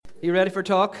You ready for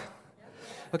talk?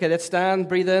 Okay, let's stand,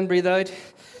 breathe in, breathe out.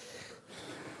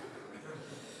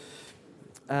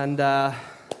 And,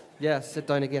 sit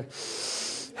down again.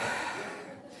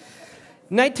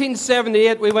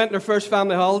 1978, we went on our first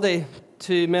family holiday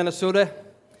to Minnesota.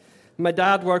 My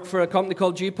dad worked for a company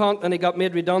called DuPont, and he got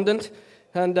made redundant.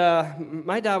 And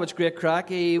my dad was great crack.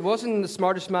 He wasn't the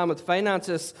smartest man with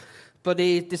finances, but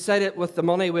he decided with the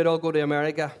money we'd all go to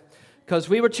America. Because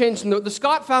we were changing. The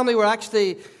Scott family were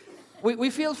actually,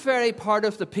 we feel very part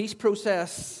of the peace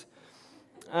process.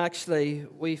 Actually,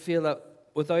 we feel that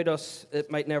without us,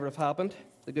 it might never have happened,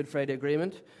 the Good Friday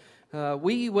Agreement.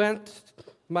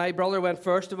 My brother went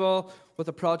first of all with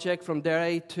a project from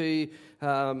Derry to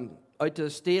out to the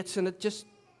States, and it just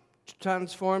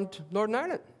transformed Northern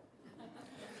Ireland.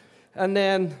 And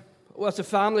then, as a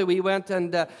family, we went,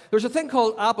 and there's a thing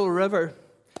called Apple River.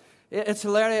 It's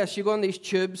hilarious. You go on these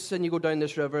tubes, and you go down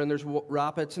this river, and there's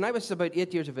rapids. And I was about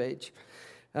 8 years of age.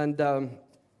 And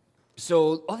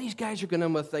so all these guys are going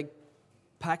in with, like,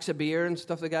 packs of beer and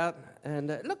stuff like that. And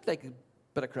it looked like a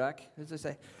bit of crack, as they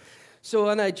say. So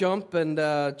then I jumped in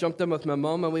with my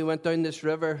mum, and we went down this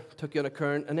river, took you on a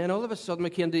current, and then all of a sudden we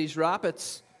came to these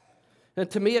rapids. And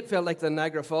to me, it felt like the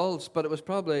Niagara Falls, but it was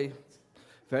probably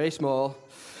very small.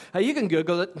 You can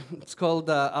Google it. It's called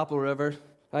Apple River.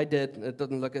 I did. It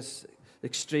doesn't look as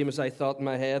extreme as I thought in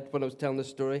my head when I was telling this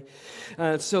story.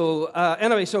 So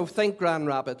think Grand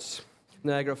Rapids,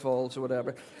 Niagara Falls, or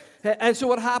whatever. And so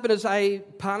what happened is I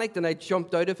panicked, and I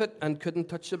jumped out of it and couldn't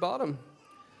touch the bottom.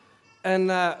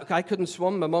 And I couldn't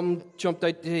swim. My mum jumped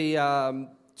out to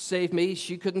save me.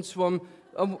 She couldn't swim.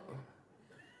 All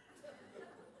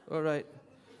right.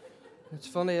 It's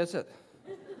funny, is it?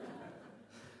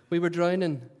 We were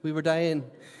drowning. We were dying.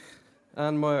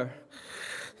 And more.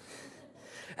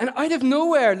 And out of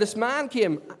nowhere, this man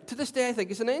came. To this day, I think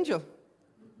he's an angel.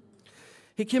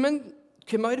 He came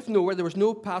out of nowhere. There was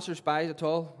no passers-by at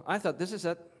all. I thought, this is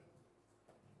it.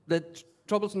 The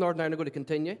troubles in Northern Ireland are going to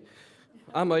continue.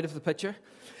 I'm out of the picture.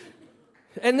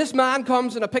 And this man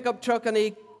comes in a pickup truck, and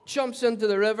he jumps into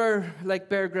the river like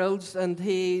Bear Grylls, and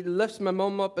he lifts my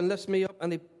mum up and lifts me up,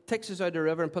 and he takes us out of the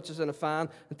river and puts us in a fan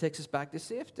and takes us back to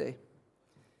safety.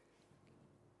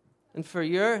 And for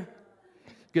your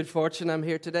good fortune, I'm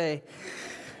here today.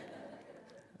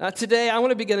 Today, I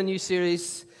want to begin a new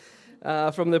series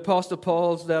from the Apostle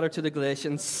Paul's letter to the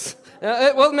Galatians.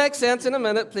 It will make sense in a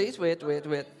minute. Please wait.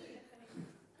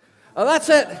 Oh, that's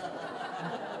it.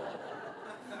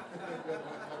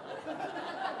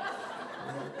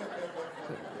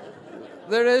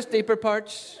 There is deeper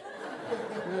parts.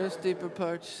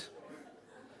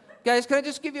 Guys, can I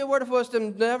just give you a word of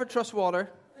wisdom? Never trust water.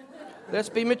 Let's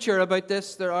be mature about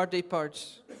this. There are deep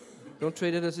parts. Don't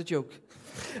treat it as a joke.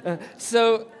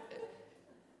 So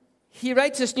he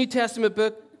writes this New Testament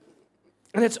book,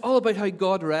 and it's all about how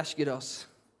God rescued us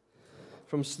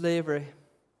from slavery,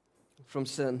 from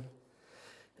sin,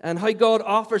 and how God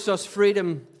offers us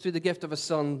freedom through the gift of His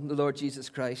Son, the Lord Jesus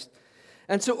Christ.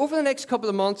 And so over the next couple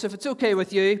of months, if it's okay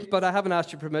with you, but I haven't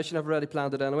asked your permission, I've already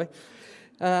planned it anyway,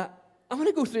 I'm going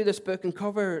to go through this book and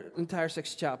cover the entire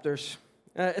 6 chapters.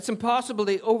 It's impossible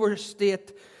to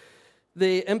overstate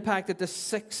the impact that this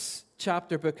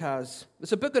 6-chapter book has.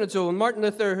 It's a book on its own. Martin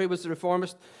Luther, who was the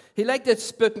reformist, he liked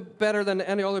this book better than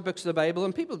any other books of the Bible,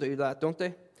 and people do that, don't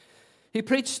they? He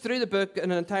preached through the book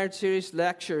in an entire series of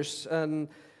lectures on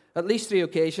at least 3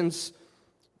 occasions.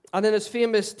 And in his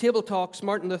famous table talks,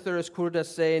 Martin Luther is quoted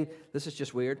as saying, this is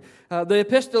just weird, the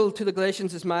epistle to the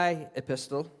Galatians is my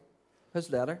epistle,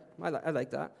 his letter. I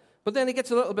like that. But then he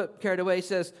gets a little bit carried away. He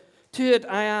says, to it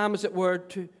I am, as it were,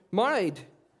 married.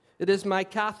 It is my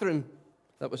Catherine.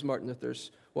 That was Martin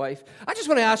Luther's wife. I just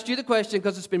want to ask you the question,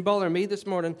 because it's been bothering me this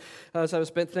morning as I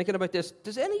was thinking about this.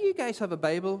 Does any of you guys have a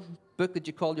Bible book that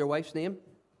you call your wife's name?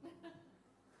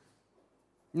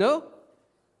 No?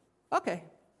 Okay.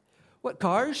 What,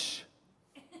 cars?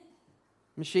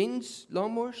 Machines?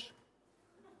 Lawnmowers?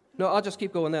 No, I'll just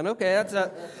keep going then. Okay,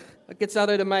 that gets that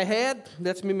out of my head.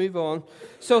 Lets me move on.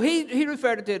 So he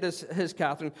referred to it as his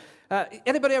Catherine.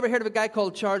 Anybody ever heard of a guy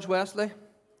called Charles Wesley?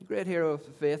 Great hero of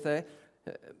the faith, eh?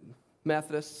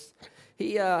 Methodist.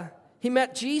 He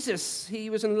met Jesus.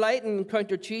 He was enlightened,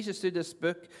 encountered Jesus through this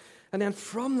book. And then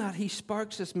from that, he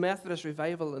sparks this Methodist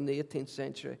revival in the 18th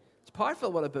century. It's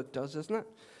powerful what a book does, isn't it?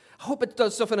 I hope it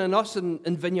does something in us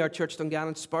in Vineyard Church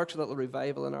Dungannon, sparks a little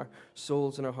revival in our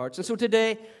souls and our hearts. And so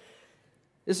today,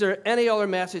 is there any other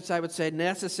message I would say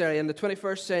necessary in the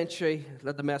 21st century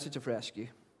than the message of rescue?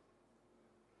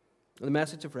 The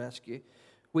message of rescue.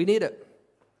 We need it.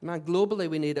 Man, globally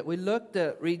we need it. We looked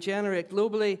at regenerate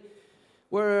globally.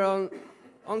 We're on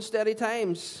unsteady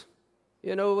times.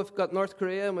 You know, we've got North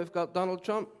Korea and we've got Donald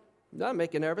Trump. That'll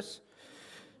make you nervous.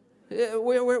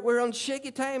 We're on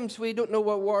shaky times. We don't know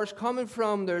what war's coming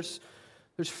from. There's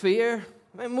fear.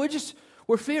 I mean,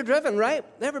 we're fear-driven, right?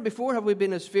 Never before have we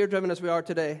been as fear-driven as we are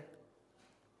today.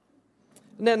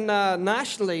 And then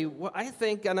nationally, I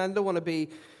think, and I don't want to be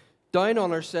down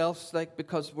on ourselves, like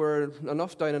because we're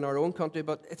enough down in our own country,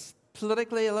 but it's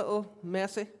politically a little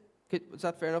messy. Is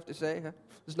that fair enough to say? Huh?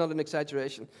 It's not an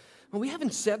exaggeration. And we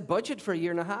haven't set budget for a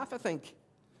year and a half, I think,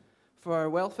 for our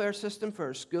welfare system, for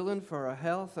our schooling, for our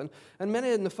health, and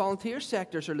many in the volunteer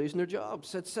sectors are losing their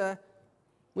jobs.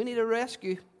 We need a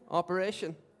rescue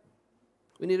operation.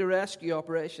 We need a rescue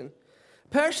operation.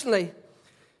 Personally,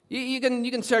 you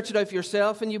can search it out for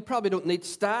yourself, and you probably don't need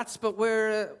stats, but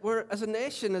we're as a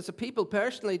nation, as a people,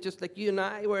 personally, just like you and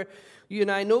I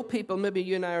know people, maybe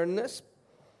you and I are in this,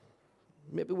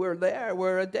 maybe we're there,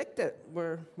 we're addicted,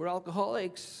 we're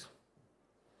alcoholics.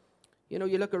 You know,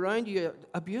 you look around you,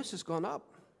 abuse has gone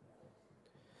up.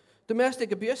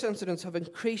 Domestic abuse incidents have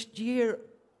increased year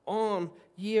on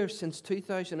year since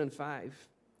 2005.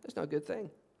 That's not a good thing.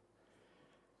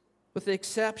 With the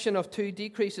exception of 2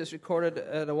 decreases recorded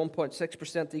at a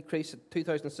 1.6% decrease in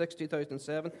 2006,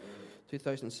 2007,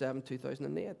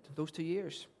 2008, those 2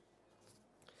 years.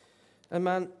 And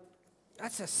man,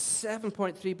 that's a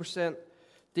 7.3%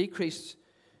 decrease.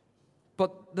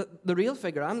 But the real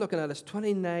figure I'm looking at is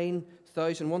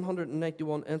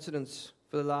 29,191 incidents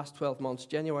for the last 12 months,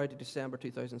 January to December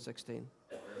 2016.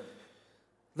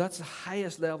 That's the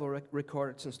highest level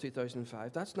recorded since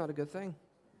 2005. That's not a good thing.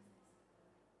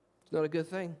 It's not a good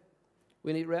thing.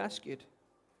 We need rescued.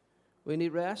 We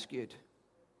need rescued.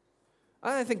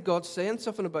 I think God's saying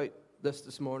something about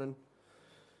this morning.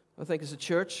 I think as a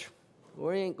church,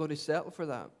 we ain't going to settle for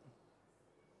that.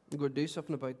 We're going to do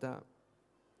something about that.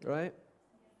 Right?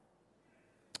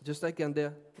 Just like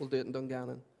India, we'll do it in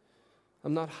Dungannon.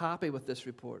 I'm not happy with this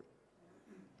report.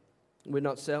 We're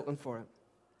not settling for it.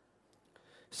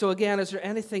 So again, is there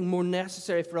anything more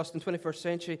necessary for us in the 21st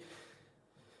century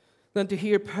than to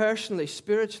hear personally,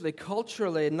 spiritually,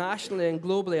 culturally, nationally, and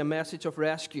globally a message of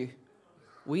rescue?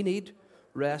 We need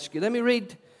rescue. Let me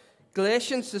read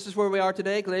Galatians. This is where we are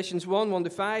today, Galatians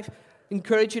 1:1-5. I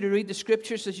encourage you to read the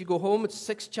scriptures as you go home. It's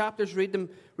 6 chapters. Read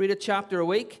a chapter a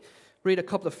week. Read a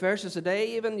couple of verses a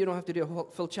day even. You don't have to do a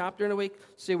full chapter in a week.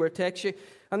 See where it takes you.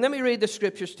 And let me read the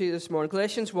scriptures to you this morning.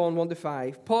 Galatians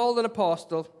 1:1-5. Paul, an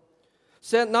apostle,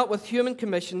 sent not with human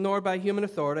commission nor by human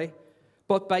authority,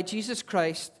 but by Jesus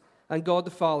Christ and God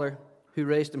the Father, who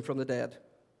raised him from the dead.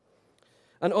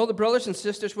 And all the brothers and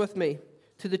sisters with me,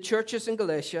 to the churches in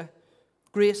Galatia,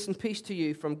 grace and peace to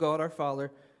you from God our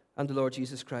Father and the Lord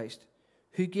Jesus Christ,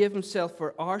 who gave himself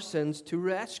for our sins to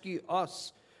rescue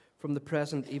us from the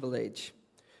present evil age,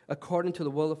 according to the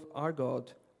will of our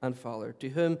God and Father, to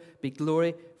whom be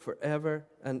glory forever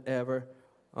and ever.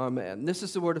 Amen. This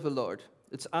is the word of the Lord.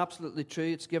 It's absolutely true.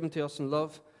 It's given to us in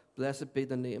love. Blessed be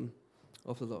the name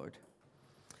of the Lord.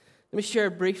 Let me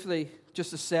share briefly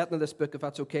just the setting of this book, if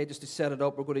that's okay, just to set it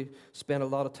up. We're going to spend a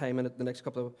lot of time in it the next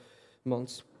couple of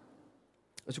months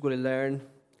as we're going to learn.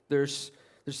 There's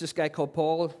this guy called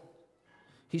Paul.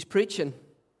 He's preaching.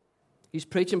 He's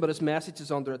preaching, but his message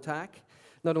is under attack.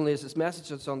 Not only is his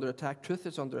message under attack, truth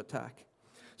is under attack.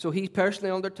 So he's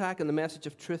personally under attack, and the message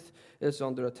of truth is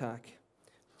under attack.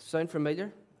 Sound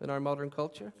familiar in our modern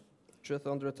culture? Truth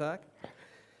under attack.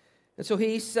 And so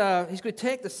he's going to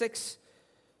take the 6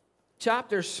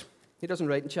 chapters. He doesn't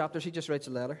write in chapters, he just writes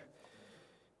a letter.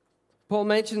 Paul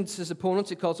mentions his opponents.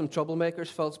 He calls them troublemakers,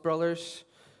 false brothers,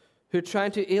 who are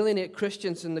trying to alienate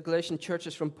Christians in the Galatian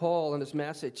churches from Paul and his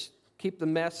message. Keep the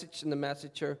message and the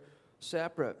messenger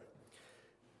separate.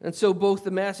 And so both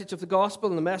the message of the gospel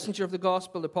and the messenger of the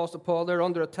gospel, the Apostle Paul, they're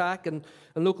under attack in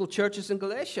local churches in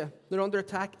Galatia. They're under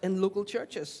attack in local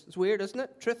churches. It's weird, isn't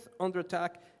it? Truth under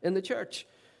attack in the church.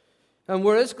 And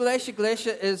where is Galatia?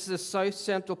 Galatia is the south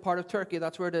central part of Turkey.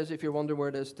 That's where it is, if you're wondering where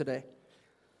it is today.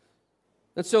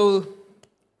 And so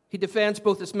he defends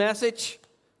both his message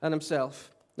and himself.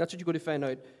 That's what you're going to find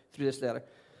out through this letter.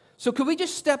 So could we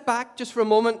just step back just for a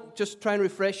moment, just try and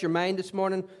refresh your mind this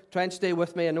morning, try and stay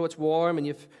with me. I know it's warm and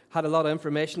you've had a lot of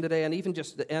information today and even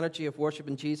just the energy of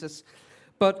worshiping Jesus.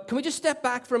 But can we just step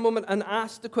back for a moment and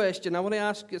ask the question? I want to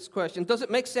ask this question. Does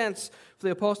it make sense for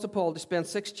the Apostle Paul to spend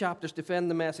 6 chapters defending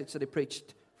the message that he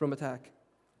preached from attack?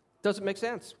 Does it make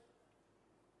sense?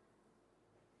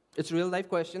 It's a real life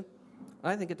question.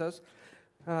 I think it does.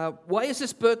 Why is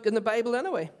this book in the Bible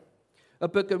anyway? A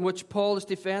book in which Paul is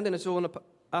defending his own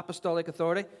apostolic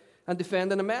authority and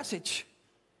defending a message.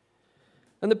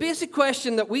 And the basic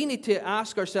question that we need to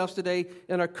ask ourselves today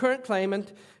in our current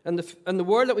climate and the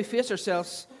world that we face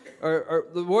ourselves, or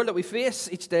the world that we face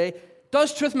each day,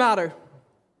 does truth matter?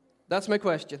 That's my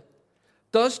question.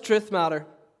 Does truth matter?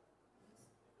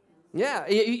 Yeah,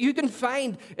 you can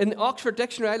find in the Oxford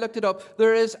Dictionary, I looked it up,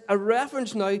 there is a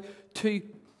reference now to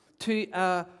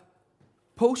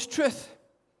post-truth.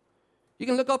 You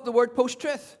can look up the word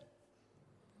post-truth.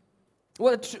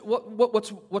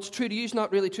 What's true to you is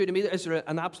not really true to me. Is there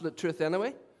an absolute truth anyway?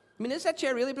 I mean, is that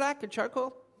chair really black or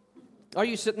charcoal? Are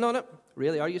you sitting on it?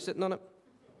 Really, are you sitting on it?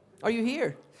 Are you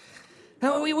here?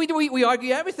 We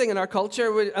argue everything in our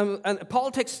culture, and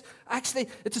politics, actually,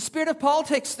 it's the spirit of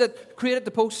politics that created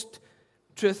the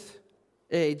post-truth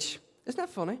age. Isn't that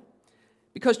funny?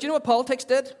 Because do you know what politics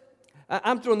did?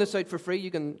 I'm throwing this out for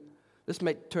free. This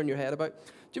might turn your head about.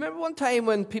 Do you remember one time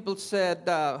when people said,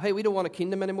 hey, we don't want a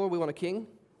kingdom anymore, we want a king?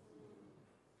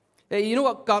 Hey, you know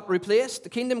what got replaced? The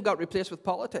kingdom got replaced with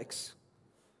politics.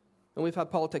 And we've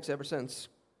had politics ever since.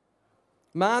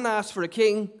 Man asked for a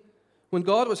king when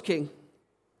God was king.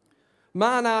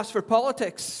 Man asked for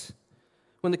politics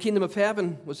when the kingdom of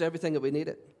heaven was everything that we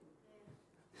needed.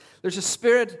 There's a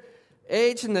spirit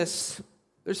age in this.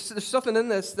 There's something in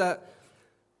this that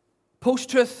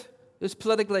post-truth is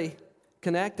politically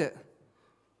connected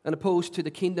and opposed to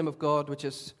the kingdom of God, which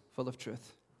is full of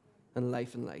truth and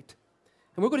life and light.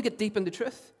 And we're going to get deep into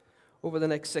truth over the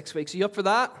next 6 weeks. Are you up for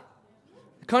that?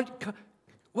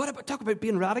 Talk about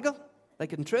being radical,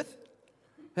 like in truth?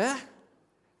 Yeah?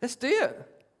 Let's do it.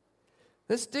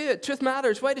 Let's do it. Truth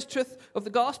matters. Why does truth of the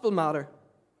gospel matter?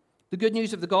 The good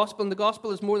news of the gospel, and the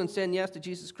gospel is more than saying yes to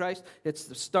Jesus Christ. It's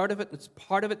the start of it, it's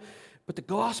part of it. But the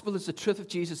gospel is the truth of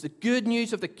Jesus, the good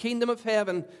news of the kingdom of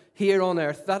heaven here on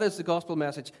earth. That is the gospel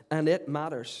message, and it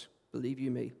matters, believe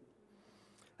you me.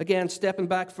 Again, stepping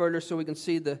back further so we can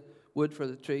see the wood for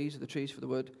the trees for the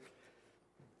wood.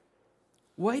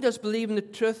 Why does believing the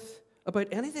truth about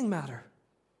anything matter?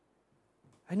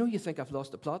 I know you think I've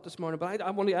lost the plot this morning, but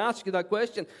I want to ask you that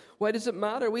question. Why does it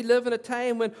matter? We live in a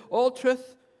time when all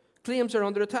truth claims are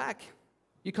under attack.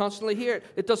 You constantly hear it.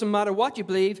 It doesn't matter what you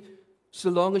believe, so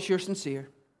long as you're sincere.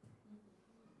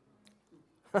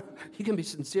 You can be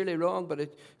sincerely wrong, but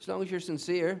as long as you're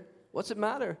sincere, what's it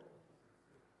matter?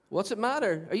 What's it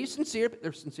matter? Are you sincere?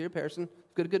 They're a sincere person.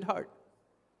 Got a good heart.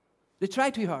 They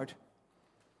try too hard.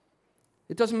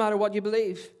 It doesn't matter what you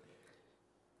believe.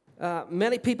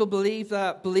 Many people believe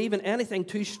in anything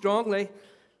too strongly,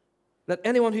 that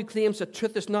anyone who claims that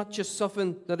truth is not just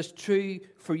something that is true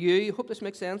for you, I hope this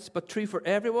makes sense, but true for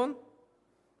everyone.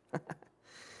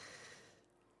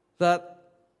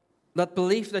 That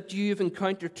belief that you've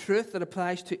encountered truth that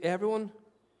applies to everyone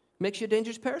makes you a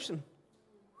dangerous person.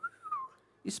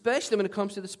 Especially when it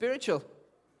comes to the spiritual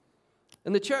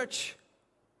and the church.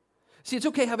 See, it's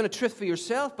okay having a truth for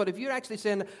yourself, but if you're actually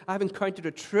saying, I've encountered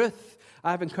a truth,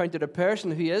 I've encountered a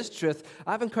person who is truth,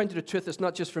 I've encountered a truth that's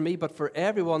not just for me, but for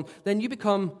everyone, then you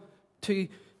become, to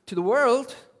the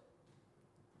world,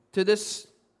 to this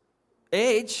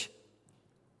age,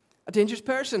 a dangerous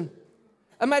person.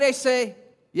 And might I say,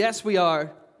 yes, we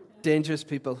are dangerous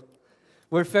people.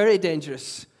 We're very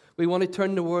dangerous. We want to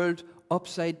turn the world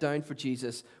upside down for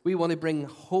Jesus. We want to bring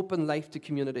hope and life to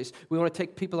communities. We want to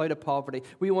take people out of poverty.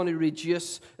 We want to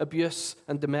reduce abuse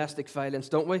and domestic violence,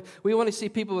 don't we? We want to see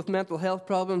people with mental health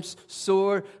problems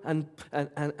soar and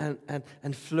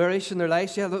flourish in their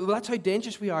lives. Yeah, well, that's how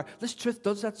dangerous we are. This truth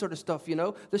does that sort of stuff, you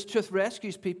know. This truth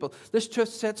rescues people. This truth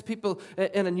sets people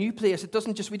in a new place. It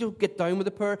doesn't just, we don't get down with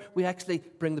the poor. We actually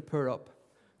bring the poor up,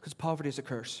 because poverty is a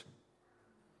curse.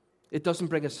 It doesn't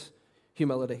bring us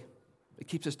humility. It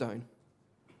keeps us down.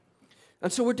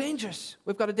 And so we're dangerous.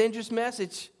 We've got a dangerous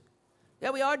message.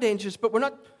 Yeah, we are dangerous, but we're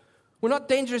not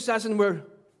dangerous as in we're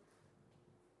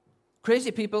crazy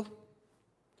people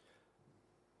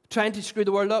trying to screw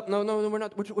the world up. No, we're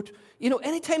not. You know,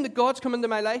 anytime that God's come into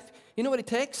my life, you know what He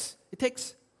takes? He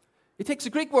takes a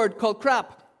Greek word called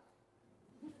crap,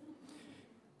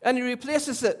 and He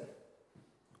replaces it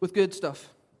with good stuff.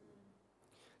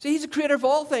 See, He's the creator of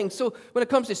all things. So when it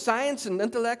comes to science and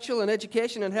intellectual and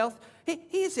education and health, He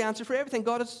is the answer for everything.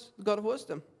 God is the God of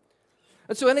wisdom.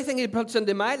 And so anything He puts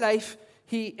into my life,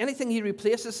 anything He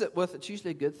replaces it with, it's usually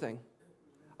a good thing.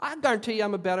 I guarantee you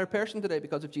I'm a better person today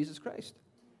because of Jesus Christ.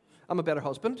 I'm a better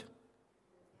husband.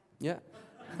 Yeah.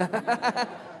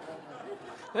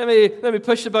 Let me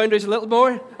push the boundaries a little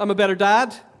more. I'm a better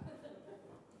dad.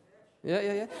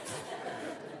 Yeah.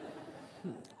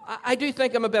 I do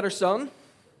think I'm a better son.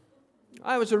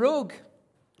 I was a rogue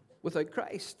without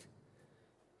Christ.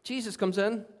 Jesus comes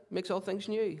in, makes all things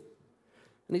new,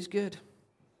 and He's good.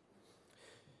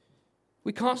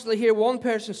 We constantly hear one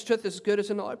person's truth is as good as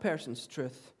another person's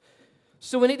truth.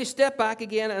 So we need to step back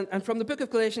again, and from the book of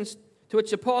Galatians, to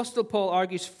which Apostle Paul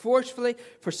argues forcefully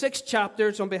for 6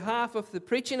 chapters on behalf of the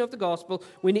preaching of the gospel,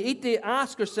 we need to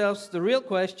ask ourselves the real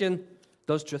question,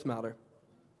 does truth matter?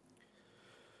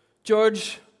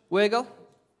 George Weigel,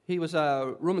 he was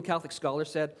a Roman Catholic scholar,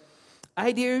 said,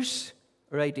 ideas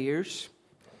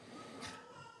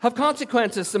have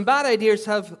consequences, and bad ideas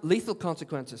have lethal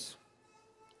consequences.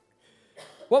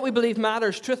 What we believe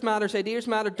matters, truth matters, ideas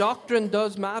matter, doctrine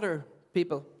does matter,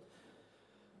 people.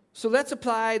 So let's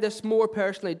apply this more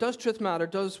personally. Does truth matter?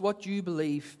 Does what you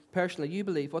believe, personally, you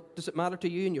believe, what does it matter to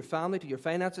you and your family, to your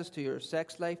finances, to your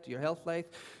sex life, to your health life,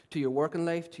 to your working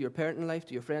life, to your parenting life,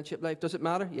 to your friendship life? Does it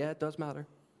matter? Yeah, it does matter.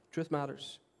 Truth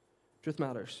matters. Truth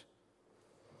matters.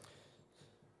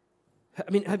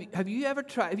 I mean, have you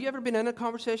ever been in a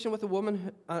conversation with a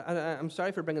woman? I'm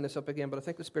sorry for bringing this up again, but I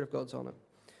think the Spirit of God's on it.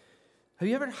 Have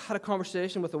you ever had a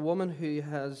conversation with a woman who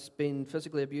has been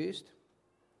physically abused?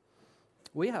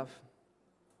 We have.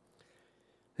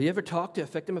 Have you ever talked to a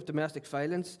victim of domestic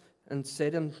violence and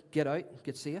said to them, get out,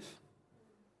 get safe?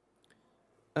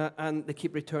 And they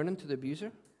keep returning to the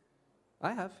abuser?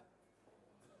 I have.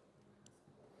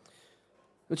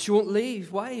 But she won't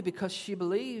leave. Why? Because she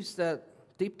believes that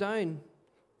deep down,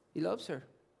 he loves her.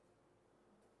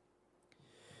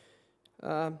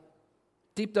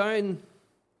 Deep down,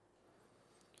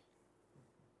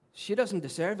 she doesn't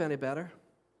deserve any better.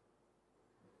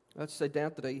 That's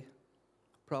identity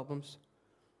problems.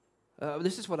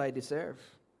 This is what I deserve.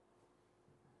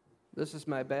 This is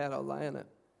my bed, I'll lie in it.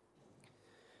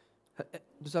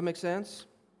 Does that make sense?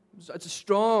 It's a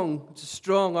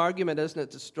strong argument, isn't it?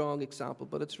 It's a strong example,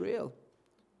 but it's real.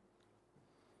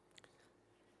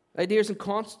 Ideas and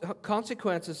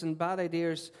consequences, and bad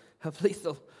ideas have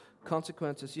lethal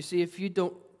consequences. You see, if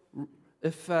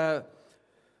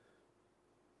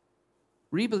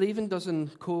re-believing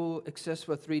doesn't coexist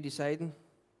with re-deciding,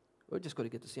 we're just going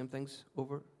to get the same things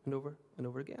over and over and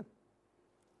over again.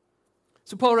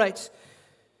 So Paul writes,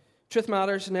 truth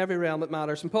matters in every realm it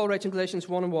matters. And Paul writes in Galatians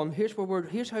 1:1,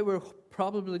 here's how we're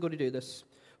probably going to do this.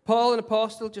 Paul, an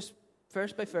apostle, just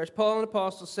verse by verse, Paul, an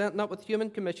apostle, sent not with human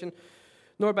commission,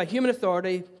 nor by human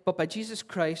authority, but by Jesus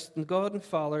Christ and God and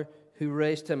Father, who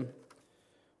raised him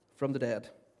from the dead.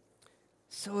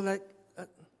 So,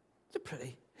 it's a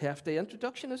pretty hefty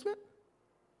introduction, isn't it?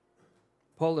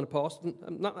 Paul, an apostle.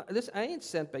 I ain't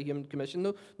sent by human commission.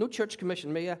 No church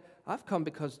commissioned me. I've come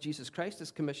because Jesus Christ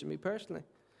has commissioned me personally.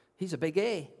 He's a big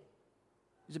A.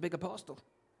 He's a big apostle.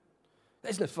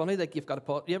 Isn't it funny that you've got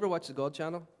apostle? You ever watch the God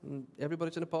channel? And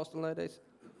everybody's an apostle nowadays.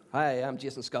 Hi, I'm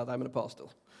Jason Scott. I'm an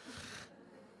apostle.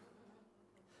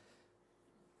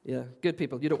 Yeah, good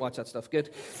people. You don't watch that stuff. Good.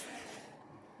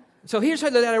 So here's how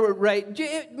the letter would write.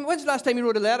 When's the last time you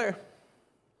wrote a letter?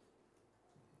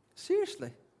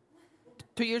 Seriously?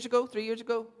 2 years ago? 3 years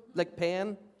ago? Like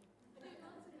pen?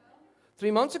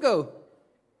 3 months ago?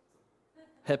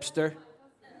 Hipster.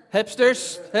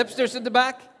 Hipsters in the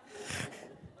back.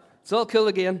 It's all cool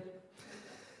again.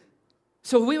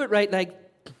 So we would write like,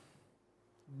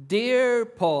 Dear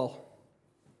Paul.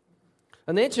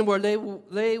 In the ancient world, they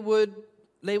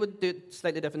would do it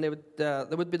slightly different. There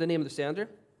would be the name of the sender,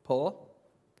 Paul.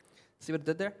 See what it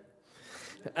did there?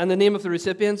 And the name of the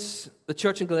recipients, the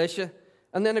church in Galatia.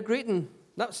 And then a greeting.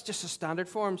 That's just a standard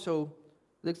form. So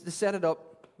they set it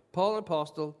up. Paul, an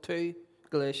apostle, to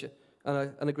Galatia,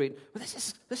 and a greeting. But this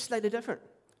is slightly different.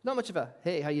 Not much of a,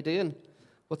 hey, how you doing?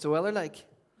 What's the weather like?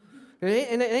 And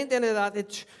it ain't any of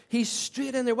that. He's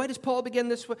straight in there. Why does Paul begin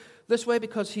this way?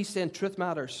 Because he's saying truth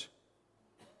matters.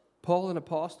 Paul, an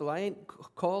apostle, I ain't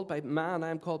called by man, I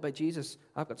am called by Jesus.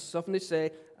 I've got something to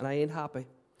say, and I ain't happy.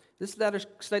 This letter's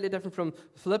slightly different from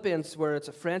Philippians, where it's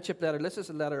a friendship letter. This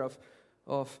is a letter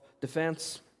of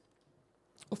defense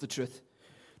of the truth.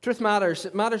 Truth matters.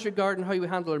 It matters regarding how we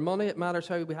handle our money. It matters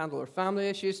how we handle our family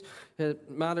issues. It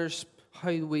matters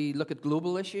how we look at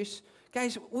global issues.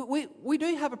 Guys, we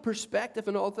do have a perspective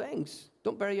in all things.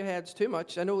 Don't bury your heads too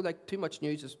much. I know too much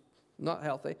news is not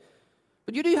healthy.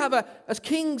 But you do have as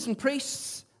kings and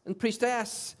priests and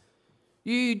priestess,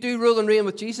 you do rule and reign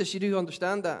with Jesus. You do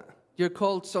understand that. You're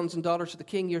called sons and daughters of the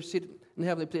King. You're seated in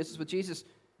heavenly places with Jesus.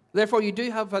 Therefore, you do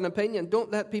have an opinion.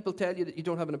 Don't let people tell you that you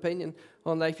don't have an opinion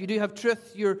on life. You do have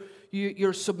truth.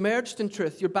 You're submerged in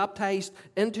truth. You're baptized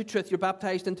into truth. You're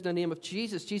baptized into the name of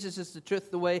Jesus. Jesus is the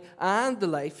truth, the way, and the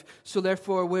life. So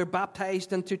therefore, we're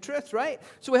baptized into truth, right?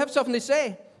 So we have something to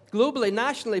say globally,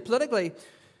 nationally, politically.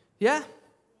 Yeah.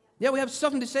 Yeah, we have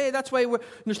something to say. That's why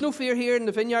there's no fear here in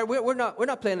the vineyard. We're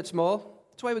not playing it small.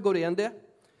 That's why we go to India.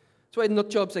 That's why nut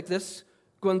jobs like this,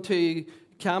 going to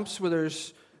camps where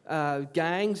there's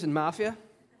gangs and mafia?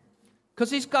 Because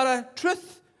he's got a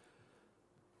truth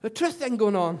thing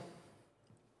going on,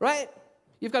 right?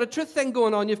 You've got a truth thing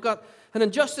going on. You've got an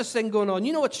injustice thing going on.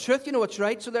 You know what's truth. You know what's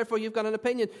right. So therefore, you've got an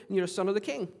opinion, and you're a son of the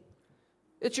king.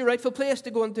 It's your rightful place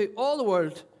to go into all the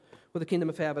world with the kingdom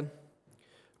of heaven.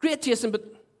 Great, Jason, but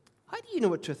how do you know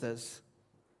what truth is?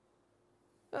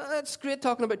 It's great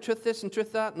talking about truth this and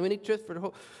truth that, and we need truth for the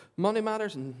whole money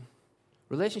matters and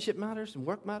relationship matters and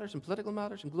work matters and political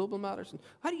matters and global matters. And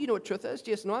how do you know what truth is,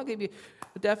 Jason? Well, I'll give you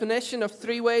a definition of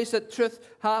 3 ways that truth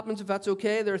happens, if that's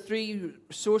okay. There are 3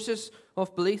 sources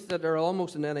of belief that are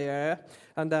almost in any area.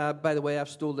 And by the way, I've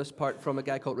stole this part from a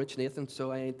guy called Rich Nathan,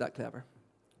 so I ain't that clever.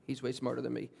 He's way smarter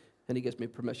than me, and he gives me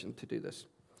permission to do this.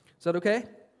 Is that okay?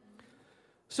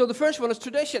 So the first one is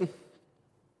tradition.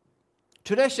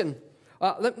 Tradition.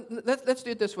 Let's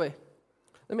do it this way.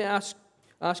 Let me ask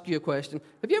you a question.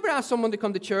 Have you ever asked someone to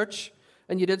come to church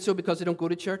and you did so because they don't go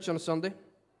to church on a Sunday?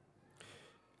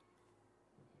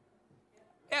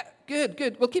 Yeah,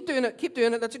 good. Well, keep doing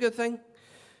it. That's a good thing.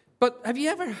 But have you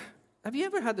ever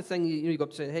had the thing, you go up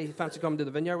and say, hey, fancy coming to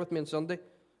the vineyard with me on Sunday?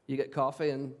 You get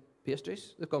coffee and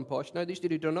pastries. They've gone posh now. They used to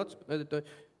do donuts, but now they do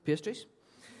pastries.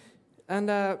 And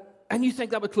you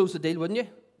think that would close the deal, wouldn't you?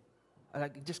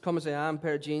 Like, just come as I am, a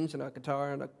pair of jeans and a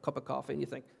guitar and a cup of coffee, and you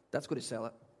think, that's going to sell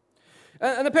it.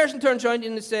 And the person turns around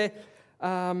and they say,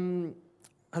 I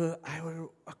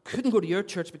couldn't go to your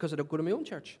church because I don't go to my own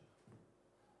church.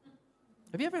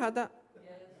 Have you ever had that?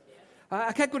 Yes.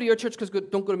 I can't go to your church because I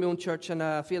don't go to my own church, and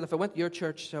I feel if I went to your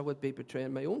church, I would be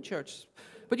betraying my own church.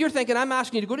 But you're thinking, I'm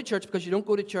asking you to go to church because you don't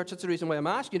go to church. That's the reason why I'm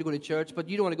asking you to go to church, but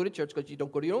you don't want to go to church because you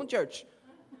don't go to your own church.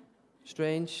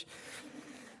 Strange.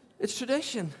 It's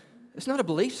tradition. It's not a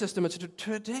belief system, it's a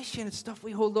tradition. It's stuff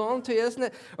we hold on to, isn't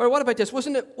it? Or what about this?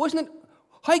 Wasn't it,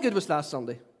 how good was last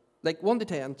Sunday? Like 1 to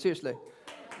 10, seriously.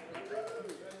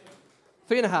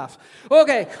 3.5.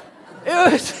 Okay.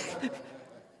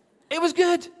 It was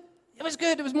good. It was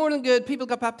good. It was more than good. People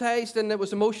got baptized and it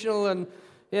was emotional and,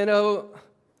 you know,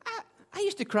 I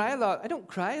used to cry a lot. I don't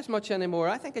cry as much anymore.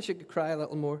 I think I should cry a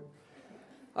little more.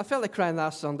 I felt like crying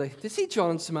last Sunday. To see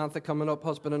John and Samantha coming up,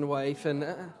 husband and wife, and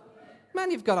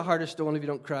man, you've got a heart of stone if you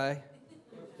don't cry.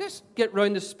 Just get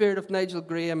round the spirit of Nigel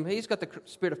Graham. He's got the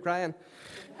spirit of crying.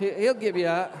 He'll give you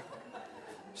that.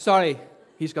 Sorry,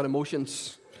 he's got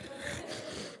emotions.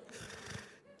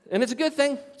 And it's a good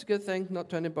thing. It's a good thing. Not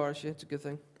trying to embarrass you. It's a good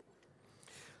thing.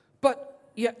 But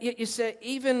you say,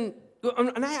 even,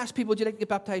 and I ask people, do you like to get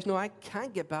baptized? No, I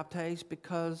can't get baptized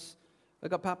because I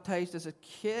got baptized as a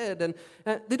kid. And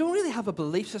they don't really have a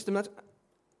belief system. I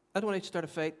don't want to start a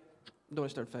fight.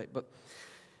 But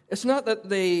it's not that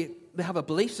they have a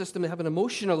belief system. They have an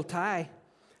emotional tie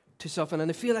to something. And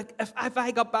they feel like if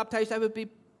I got baptized, I would be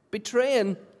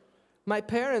betraying my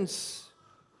parents.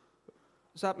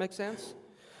 Does that make sense?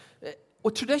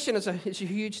 Well, tradition is a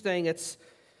huge thing. It's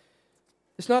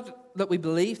not that we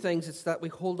believe things, it's that we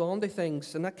hold on to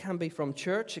things. And that can be from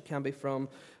church, it can be from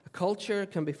a culture,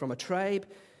 it can be from a tribe.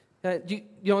 Do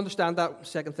you understand that?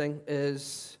 Second thing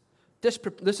is, this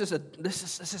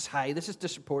is high, this is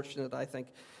disproportionate, I think,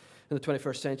 in the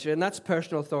 21st century, and that's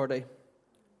personal authority.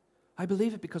 I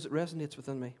believe it because it resonates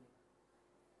within me.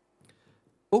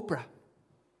 Oprah.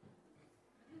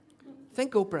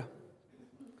 Think Oprah.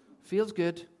 Feels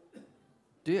good.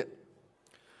 Do it.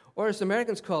 Or as the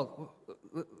Americans call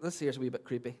it, this here's a wee bit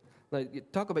creepy. Now, you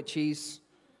talk about cheese.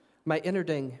 My inner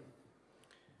ding.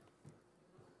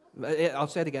 I'll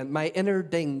say it again. My inner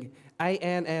ding.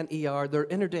 I-N-N-E-R. Their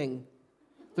inner ding.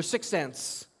 Their sixth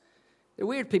sense. They're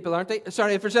weird people, aren't they?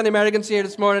 Sorry, if there's any Americans here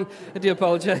this morning, I do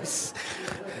apologize.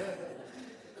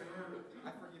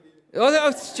 Oh,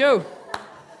 it's Joe.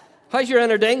 How's your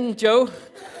inner ding, Joe?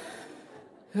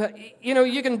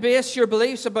 You can base your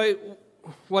beliefs about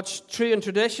what's true in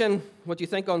tradition, what you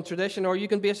think on tradition, or you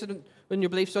can base it on your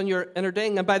beliefs on your inner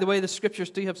ding. And by the way, the scriptures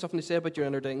do have something to say about your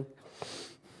inner ding.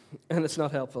 And it's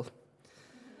not helpful.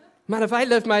 Man, if I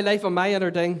lived my life on my inner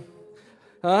ding,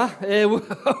 it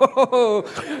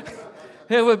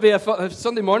would be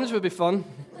Sunday mornings would be fun.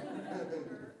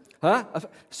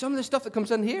 Some of the stuff that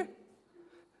comes in here,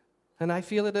 and I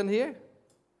feel it in here,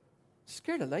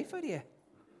 scare the life out of you,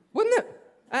 wouldn't it?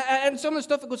 And some of the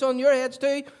stuff that goes on in your heads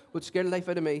too would scare the life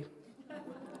out of me.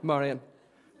 Marion.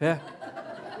 Yeah.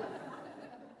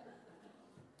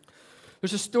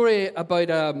 There's a story about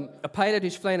a pilot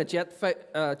who's flying a jet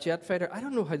fighter. I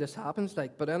don't know how this happens,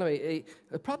 but anyway,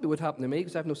 it probably would happen to me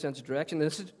because I have no sense of direction.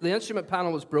 The instrument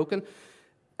panel was broken,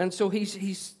 and so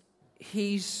he's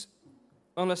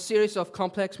on a series of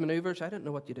complex maneuvers. I don't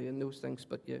know what you do in those things,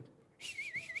 but you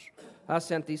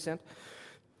ascent, descent.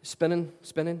 spinning,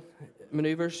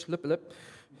 maneuvers, lip,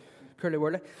 curly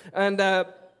whirly. And do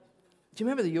you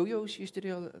remember the yo-yos used to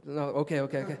do all that? No,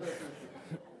 okay.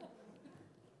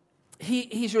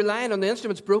 He's relying on the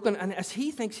instruments broken, and as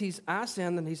he thinks he's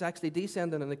ascending, he's actually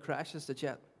descending, and it crashes the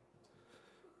jet.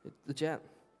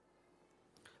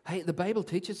 Hey, the Bible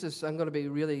teaches us, I'm going to be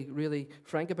really, really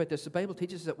frank about this, the Bible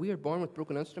teaches us that we are born with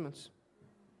broken instruments.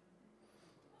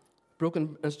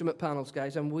 Broken instrument panels,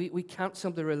 guys, and we can't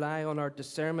simply rely on our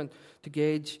discernment to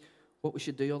gauge what we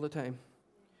should do all the time.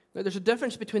 Now, there's a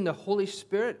difference between the Holy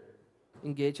Spirit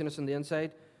engaging us on the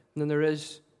inside, and then there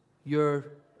is your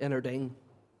inner ding.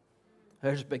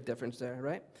 There's a big difference there,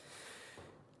 right?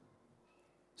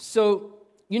 So,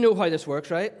 you know how this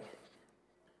works, right?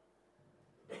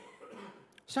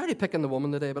 Sorry picking the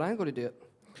woman today, but I'm going to do it.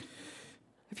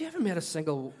 Have you ever met a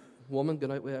single woman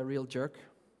going out with a real jerk?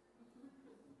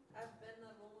 I've been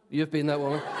that woman. You've been that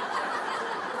woman?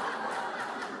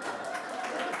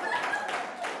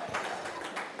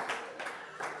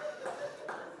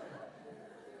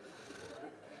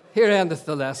 Here endeth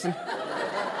the lesson.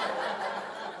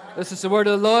 This is the word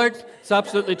of the Lord. It's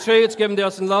absolutely true. It's given to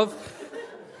us in love.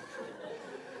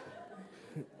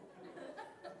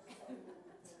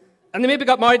 And they maybe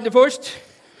got married and divorced.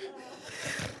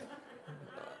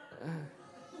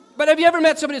 But have you ever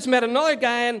met somebody that's met another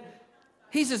guy and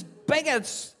he's as big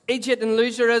as idiot and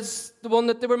loser as the one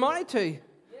that they were married to?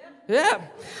 Yeah.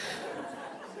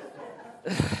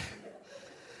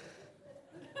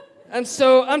 And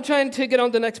so I'm trying to get on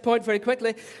to the next point very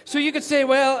quickly. So you could say,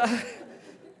 well,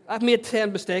 I've made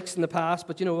 10 mistakes in the past,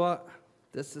 but you know what?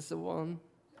 This is the one.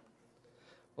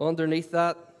 Underneath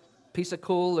that piece of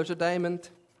coal, there's a diamond.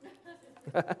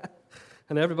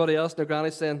 And everybody else and their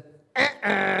granny's saying,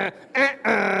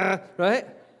 right?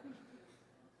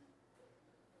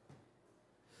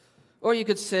 Or you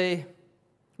could say,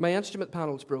 my instrument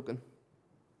panel's broken.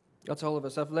 That's all of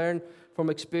us. I've learned from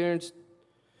experience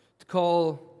to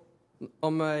call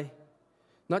on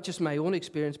not just my own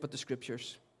experience, but the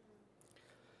Scriptures.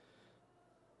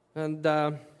 And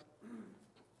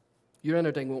your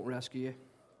inner ding won't rescue you.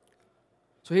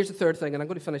 So here's the third thing, and I'm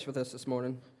going to finish with this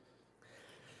morning.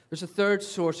 There's a third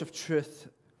source of truth.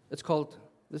 It's called,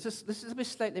 this is a bit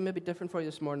slightly maybe different for you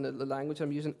this morning, the language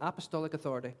I'm using, apostolic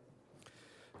authority.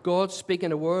 God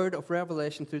speaking a word of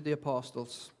revelation through the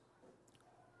apostles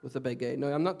with a big A.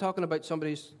 Now, I'm not talking about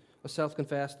somebody who's a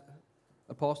self-confessed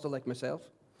apostle like myself.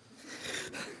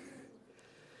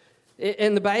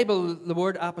 In the Bible, the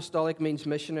word apostolic means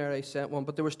missionary, sent one,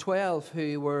 but there was 12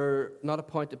 who were not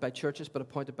appointed by churches, but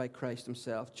appointed by Christ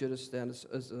himself. Judas then is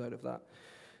out of that.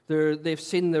 They've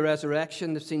seen the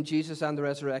resurrection, they've seen Jesus and the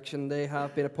resurrection, they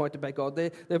have been appointed by God,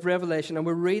 they have revelation, and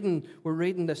we're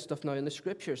reading this stuff now in the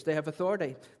Scriptures. They have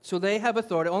authority. So they have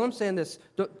authority. All I'm saying is,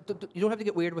 you don't have to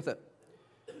get weird with it.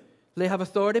 They have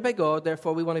authority by God,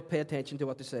 therefore we want to pay attention to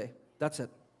what they say. That's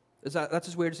it. That's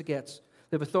as weird as it gets.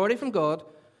 They have authority from God.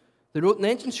 They wrote in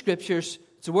ancient Scriptures.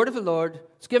 It's the word of the Lord.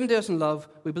 It's given to us in love.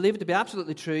 We believe it to be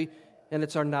absolutely true, and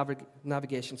it's our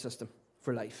navigation system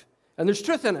for life. And there's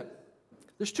truth in it.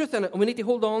 There's truth in it, and we need to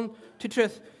hold on to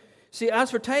truth. See, as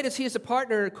for Titus, he is a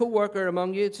partner, a co-worker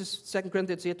among you. It's just 2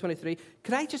 Corinthians 8:23.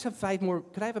 Could I just have 5 more?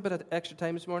 Could I have a bit of extra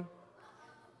time this morning?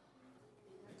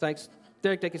 Thanks.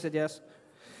 Derek Dickey said yes.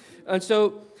 And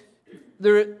so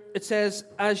it says,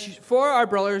 as for our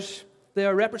brothers, they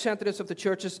are representatives of the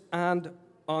churches and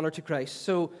honor to Christ.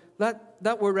 So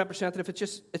that word representative,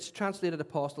 it's translated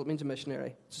apostle. It means a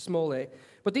missionary. It's a small a.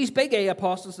 But these big A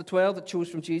apostles, the 12 that chose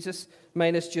from Jesus,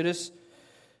 minus Judas,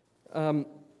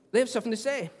 they have something to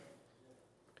say.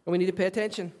 And we need to pay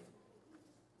attention.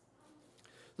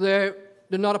 They're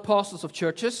not apostles of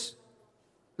churches.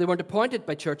 They weren't appointed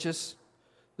by churches.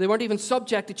 They weren't even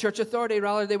subject to church authority.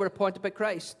 Rather, they were appointed by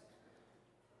Christ.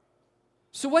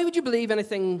 So why would you believe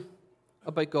anything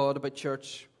about God, about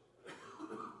church,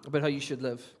 about how you should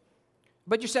live,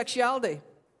 about your sexuality,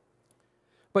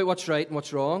 about what's right and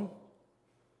what's wrong?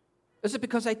 Is it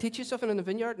because I teach you something in the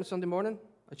vineyard on Sunday morning?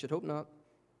 I should hope not.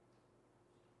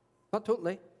 Not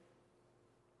totally.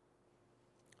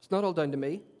 It's not all down to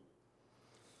me.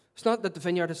 It's not that the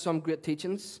vineyard has some great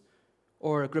teachings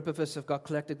or a group of us have got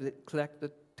collected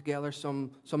together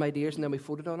some ideas and then we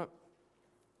voted on it.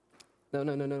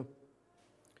 No.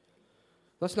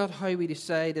 That's not how we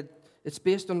decided. It's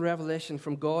based on revelation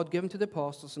from God given to the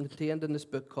apostles and contained in this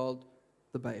book called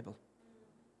the Bible.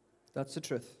 That's the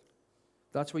truth.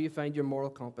 That's where you find your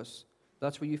moral compass.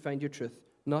 That's where you find your truth.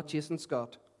 Not Jason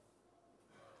Scott,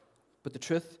 but the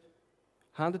truth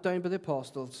handed down by the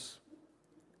apostles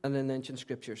and in the ancient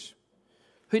Scriptures.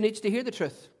 Who needs to hear the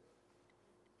truth?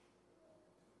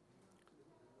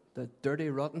 The dirty,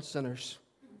 rotten sinners.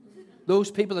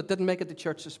 Those people that didn't make it to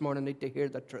church this morning need to hear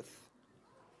the truth.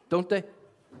 Don't they?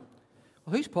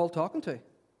 Well, who's Paul talking to?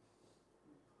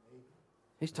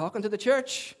 He's talking to the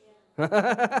church.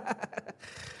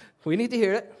 We need to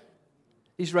hear it.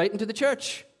 He's writing to the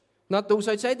church. Not those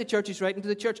outside the church, he's writing to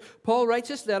the church. Paul writes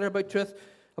this letter about truth,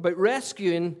 about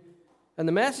rescuing and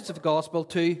the message of the gospel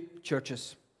to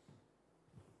churches.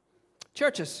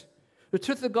 Churches. The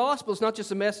truth of the gospel is not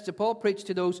just a message that Paul preached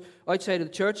to those outside of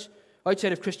the church,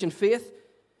 outside of Christian faith.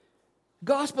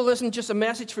 Gospel isn't just a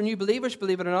message for new believers,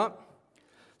 believe it or not.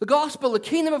 The gospel, the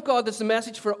kingdom of God, is the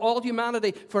message for all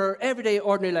humanity, for our everyday,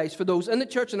 ordinary lives, for those in the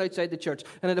church and outside the church.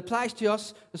 And it applies to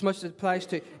us as much as it applies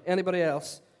to anybody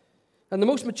else. And the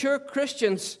most mature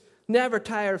Christians never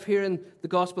tire of hearing the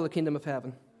gospel of the kingdom of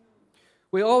heaven.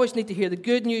 We always need to hear the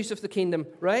good news of the kingdom,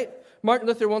 right? Martin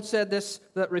Luther once said this,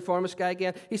 that reformist guy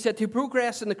again. He said, to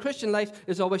progress in the Christian life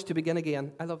is always to begin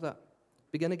again. I love that.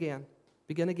 Begin again.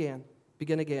 Begin again.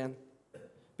 Begin again.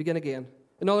 Begin again.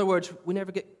 In other words, we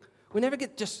never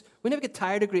get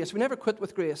tired of grace. We never quit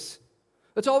with grace.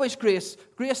 It's always grace.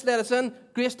 Grace let us in.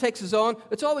 Grace takes us on.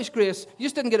 It's always grace. You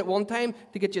just didn't get it one time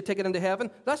to get you a ticket into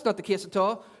heaven. That's not the case at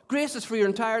all. Grace is for your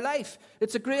entire life.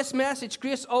 It's a grace message.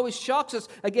 Grace always shocks us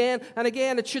again and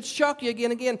again. It should shock you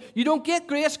again and again. You don't get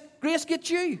grace. Grace gets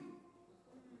you.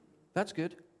 That's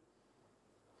good.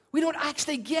 We don't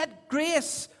actually get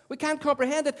grace. We can't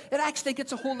comprehend it. It actually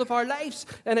gets a hold of our lives.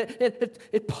 And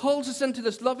it pulls us into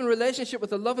this loving relationship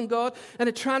with a loving God. And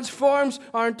it transforms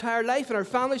our entire life and our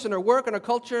families and our work and our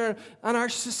culture and our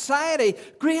society.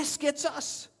 Grace gets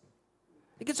us.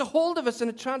 It gets a hold of us and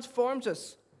it transforms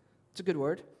us. It's a good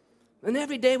word. And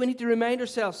every day we need to remind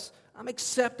ourselves, I'm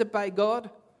accepted by God.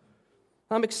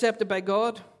 I'm accepted by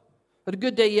God. I had a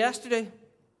good day yesterday,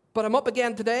 but I'm up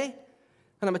again today.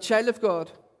 And I'm a child of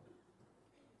God.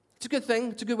 It's a good thing.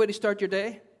 It's a good way to start your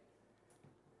day.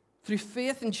 Through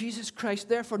faith in Jesus Christ,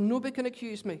 therefore, nobody can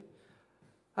accuse me.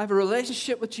 I have a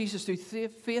relationship with Jesus through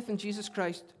faith in Jesus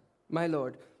Christ, my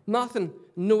Lord. Nothing,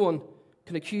 no one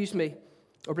can accuse me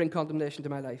or bring condemnation to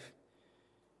my life.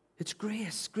 It's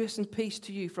grace and peace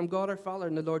to you from God our Father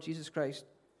and the Lord Jesus Christ.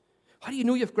 How do you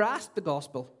know you've grasped the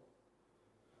gospel,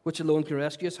 which alone can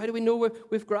rescue us? How do we know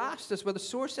we've grasped this, where the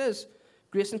source is?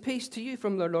 Grace and peace to you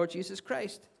from the Lord Jesus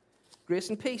Christ. Grace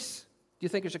and peace. Do you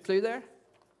think there's a clue there?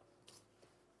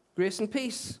 Grace and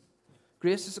peace.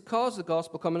 Grace is the cause of the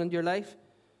gospel coming into your life.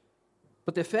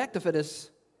 But the effect of it is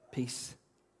peace.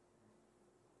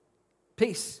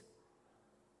 Peace.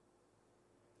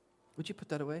 Would you put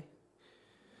that away?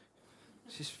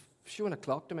 She's showing a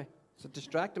clock to me. It's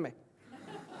distracting me.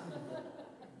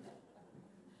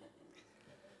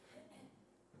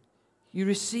 You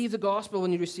receive the gospel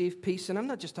when you receive peace. And I'm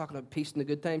not just talking about peace in the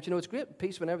good times. You know, it's great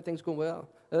peace when everything's going well,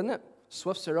 isn't it?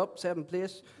 Swifts are up, 7th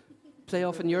place,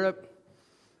 playoff in Europe.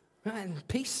 And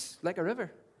peace like a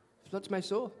river. Floods my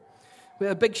soul. We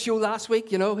had a big show last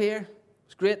week, you know, here. It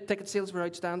was great. Ticket sales were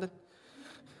outstanding.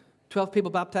 12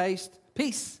 people baptized.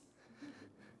 Peace.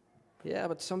 Yeah,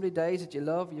 but somebody dies that you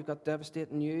love. You've got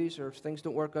devastating news, or things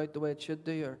don't work out the way it should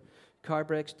do, or car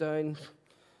breaks down.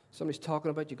 Somebody's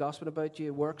talking about you, gossiping about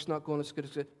you, work's not going as good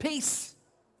as good. Peace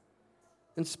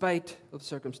in spite of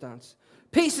circumstance.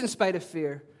 Peace in spite of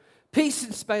fear. Peace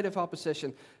in spite of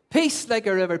opposition. Peace like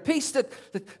a river. Peace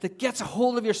that gets a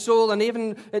hold of your soul, and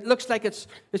even it looks like it's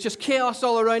just chaos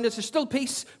all around us. There's still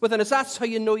peace within us. That's how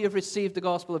you know you've received the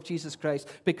gospel of Jesus Christ,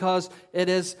 because it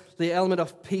is the element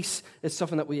of peace. It's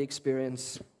something that we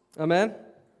experience. Amen?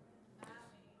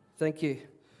 Thank you.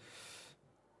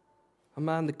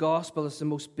 Man, the gospel is the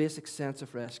most basic sense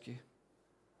of rescue.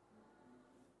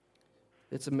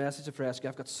 It's a message of rescue.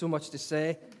 I've got so much to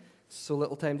say, so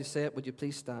little time to say it. Would you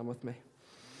please stand with me?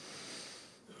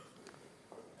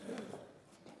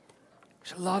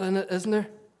 There's a lot in it, isn't there?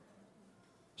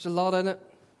 There's a lot in it.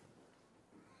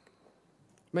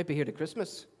 Might be here to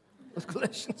Christmas with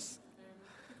Galatians.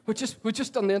 We've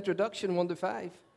just done the introduction, 1 to 5.